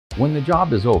When the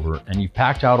job is over and you've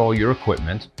packed out all your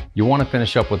equipment, you want to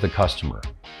finish up with the customer.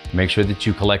 Make sure that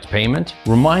you collect payment.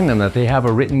 Remind them that they have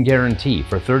a written guarantee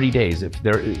for 30 days. If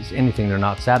there is anything they're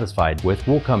not satisfied with,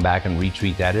 we'll come back and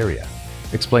retreat that area.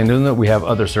 Explain to them that we have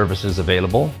other services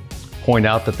available. Point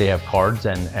out that they have cards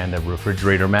and a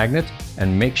refrigerator magnet,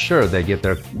 and make sure they get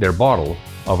their bottle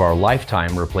of our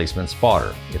lifetime replacement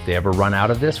spotter. If they ever run out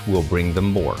of this, we'll bring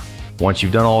them more. Once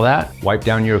you've done all that, wipe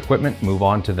down your equipment, move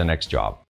on to the next job.